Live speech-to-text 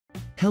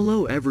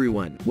Hello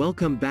everyone,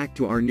 welcome back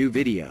to our new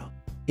video.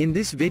 In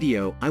this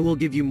video, I will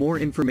give you more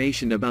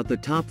information about the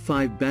top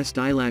 5 best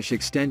eyelash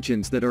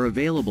extensions that are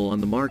available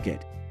on the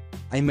market.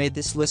 I made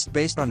this list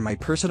based on my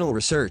personal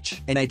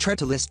research, and I tried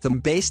to list them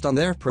based on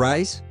their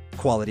price,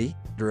 quality,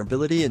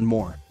 durability and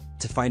more.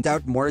 To find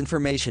out more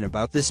information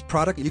about this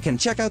product, you can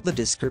check out the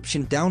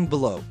description down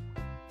below.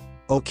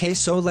 Okay,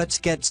 so let's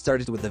get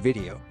started with the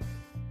video.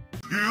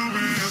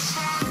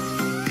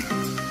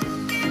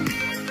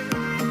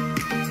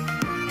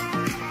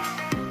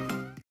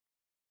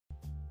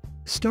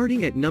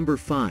 Starting at number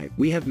 5,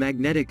 we have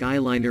Magnetic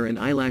Eyeliner and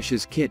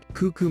Eyelashes Kit.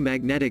 Cuckoo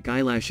magnetic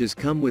eyelashes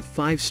come with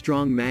 5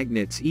 strong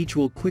magnets. Each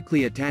will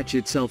quickly attach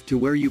itself to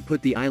where you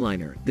put the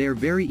eyeliner. They are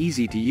very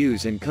easy to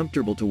use and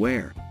comfortable to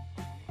wear.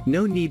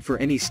 No need for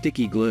any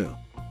sticky glue.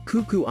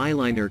 Cuckoo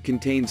eyeliner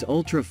contains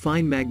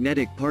ultra-fine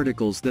magnetic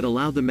particles that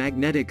allow the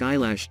magnetic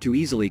eyelash to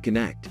easily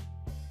connect.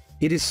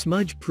 It is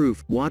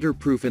smudge-proof,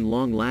 waterproof and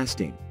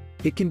long-lasting.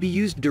 It can be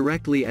used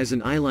directly as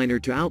an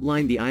eyeliner to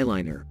outline the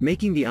eyeliner,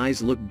 making the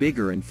eyes look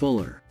bigger and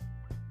fuller.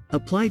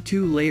 Apply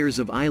 2 layers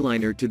of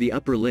eyeliner to the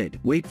upper lid.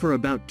 Wait for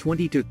about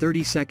 20 to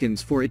 30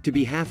 seconds for it to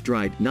be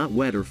half-dried, not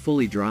wet or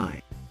fully dry.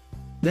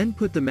 Then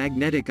put the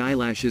magnetic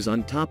eyelashes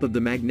on top of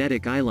the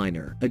magnetic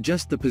eyeliner.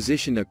 Adjust the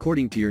position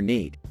according to your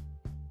need.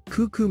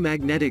 Cuckoo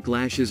magnetic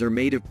lashes are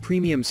made of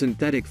premium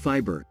synthetic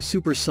fiber,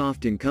 super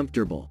soft and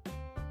comfortable.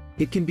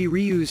 It can be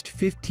reused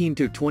 15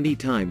 to 20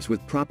 times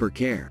with proper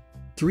care.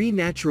 3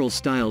 natural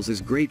styles is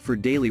great for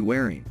daily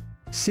wearing.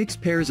 6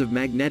 pairs of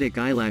magnetic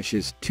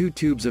eyelashes, 2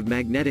 tubes of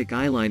magnetic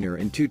eyeliner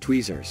and 2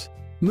 tweezers.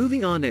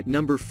 Moving on at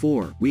number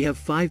 4, we have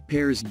 5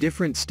 pairs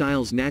different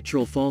styles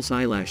natural false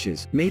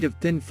eyelashes, made of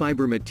thin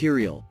fiber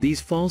material.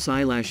 These false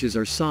eyelashes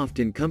are soft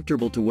and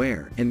comfortable to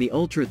wear, and the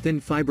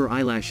ultra-thin fiber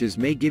eyelashes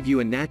may give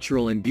you a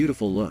natural and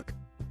beautiful look.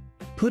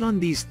 Put on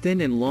these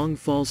thin and long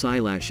false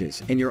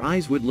eyelashes, and your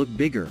eyes would look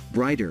bigger,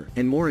 brighter,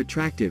 and more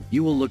attractive.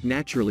 You will look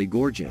naturally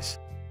gorgeous.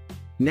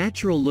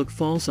 Natural look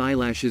false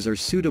eyelashes are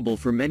suitable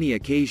for many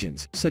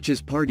occasions, such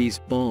as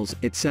parties, balls,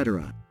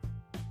 etc.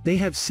 They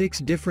have 6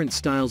 different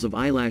styles of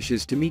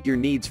eyelashes to meet your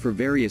needs for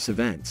various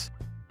events.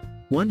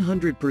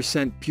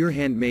 100% pure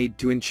handmade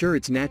to ensure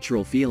its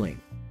natural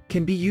feeling.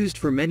 Can be used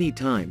for many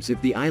times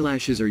if the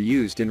eyelashes are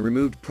used and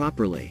removed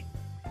properly.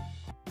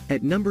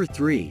 At number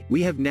 3,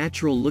 we have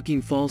natural looking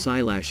false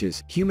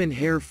eyelashes. Human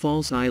hair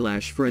false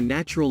eyelash for a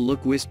natural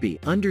look. Wispy,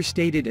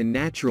 understated and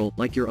natural,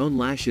 like your own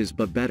lashes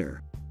but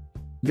better.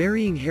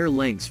 Varying hair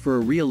lengths for a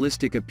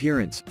realistic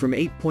appearance, from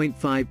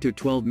 8.5 to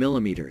 12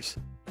 mm.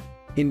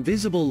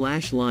 Invisible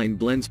lash line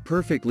blends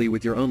perfectly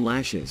with your own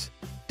lashes.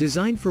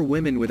 Designed for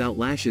women without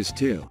lashes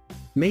too.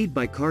 Made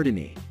by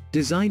Cardini.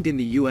 Designed in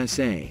the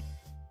USA.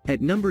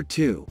 At number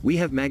 2, we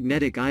have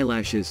Magnetic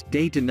Eyelashes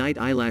Day to Night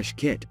Eyelash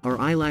Kit. Our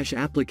eyelash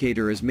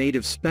applicator is made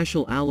of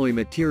special alloy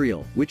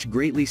material, which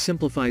greatly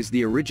simplifies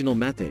the original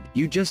method.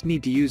 You just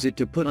need to use it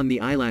to put on the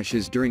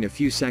eyelashes during a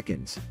few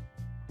seconds.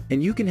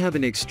 And you can have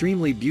an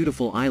extremely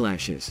beautiful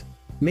eyelashes.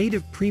 Made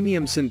of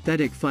premium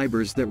synthetic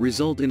fibers that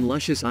result in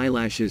luscious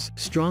eyelashes.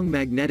 Strong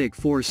magnetic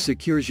force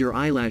secures your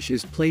eyelash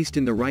is placed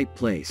in the right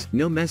place.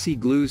 No messy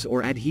glues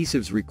or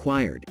adhesives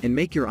required, and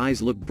make your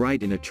eyes look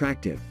bright and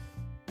attractive.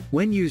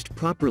 When used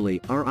properly,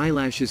 our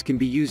eyelashes can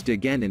be used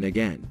again and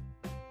again.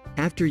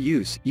 After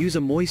use, use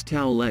a moist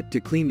towelette to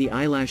clean the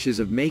eyelashes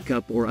of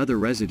makeup or other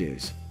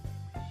residues.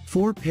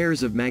 4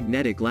 pairs of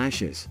magnetic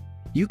lashes.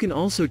 You can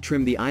also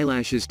trim the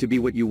eyelashes to be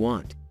what you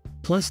want.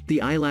 Plus,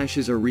 the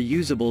eyelashes are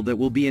reusable that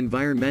will be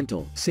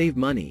environmental, save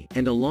money,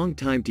 and a long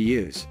time to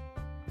use.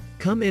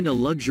 Come in a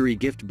luxury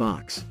gift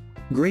box.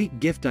 Great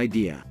gift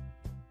idea.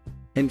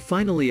 And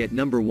finally at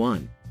number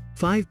 1.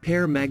 5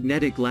 pair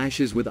magnetic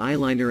lashes with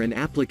eyeliner and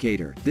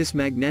applicator. This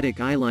magnetic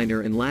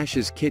eyeliner and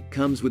lashes kit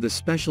comes with a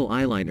special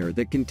eyeliner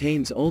that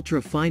contains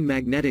ultra-fine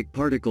magnetic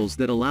particles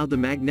that allow the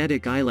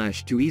magnetic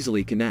eyelash to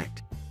easily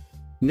connect.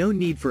 No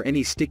need for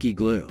any sticky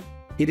glue.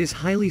 It is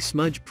highly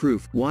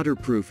smudge-proof,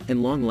 waterproof,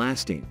 and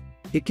long-lasting.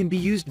 It can be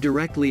used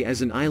directly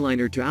as an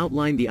eyeliner to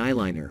outline the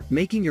eyeliner,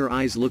 making your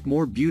eyes look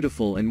more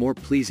beautiful and more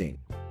pleasing.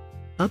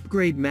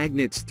 Upgrade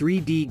Magnets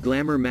 3D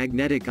Glamour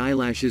Magnetic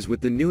Eyelashes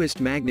with the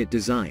newest magnet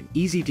design,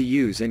 easy to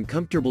use and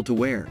comfortable to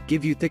wear,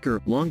 give you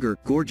thicker, longer,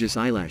 gorgeous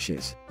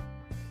eyelashes.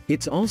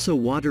 It's also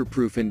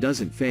waterproof and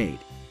doesn't fade.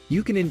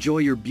 You can enjoy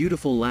your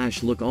beautiful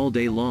lash look all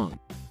day long.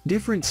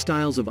 Different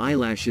styles of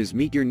eyelashes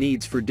meet your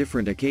needs for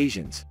different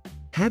occasions.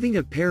 Having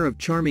a pair of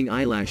charming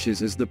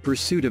eyelashes is the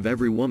pursuit of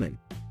every woman.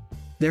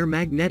 Their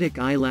magnetic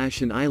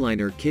eyelash and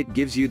eyeliner kit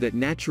gives you that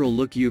natural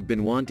look you've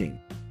been wanting.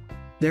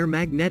 Their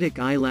magnetic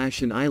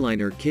eyelash and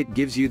eyeliner kit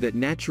gives you that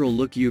natural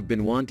look you've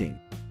been wanting.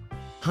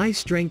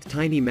 High-strength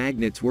tiny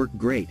magnets work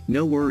great,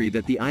 no worry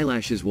that the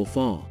eyelashes will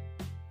fall.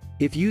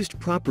 If used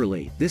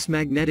properly, this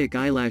magnetic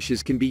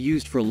eyelashes can be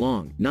used for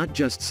long, not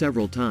just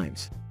several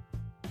times.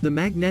 The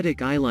magnetic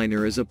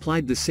eyeliner is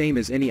applied the same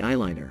as any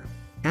eyeliner.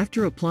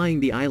 After applying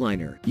the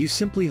eyeliner, you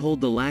simply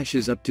hold the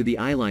lashes up to the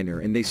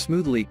eyeliner and they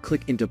smoothly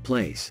click into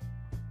place.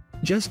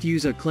 Just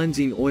use a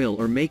cleansing oil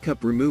or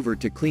makeup remover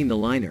to clean the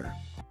liner.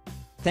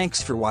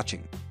 Thanks for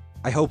watching.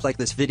 I hope like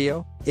this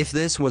video. If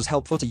this was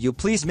helpful to you,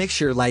 please make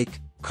sure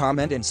like,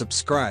 comment and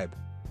subscribe.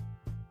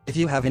 If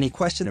you have any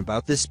question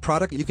about this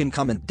product, you can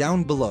comment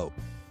down below.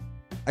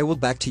 I will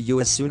back to you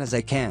as soon as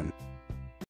I can.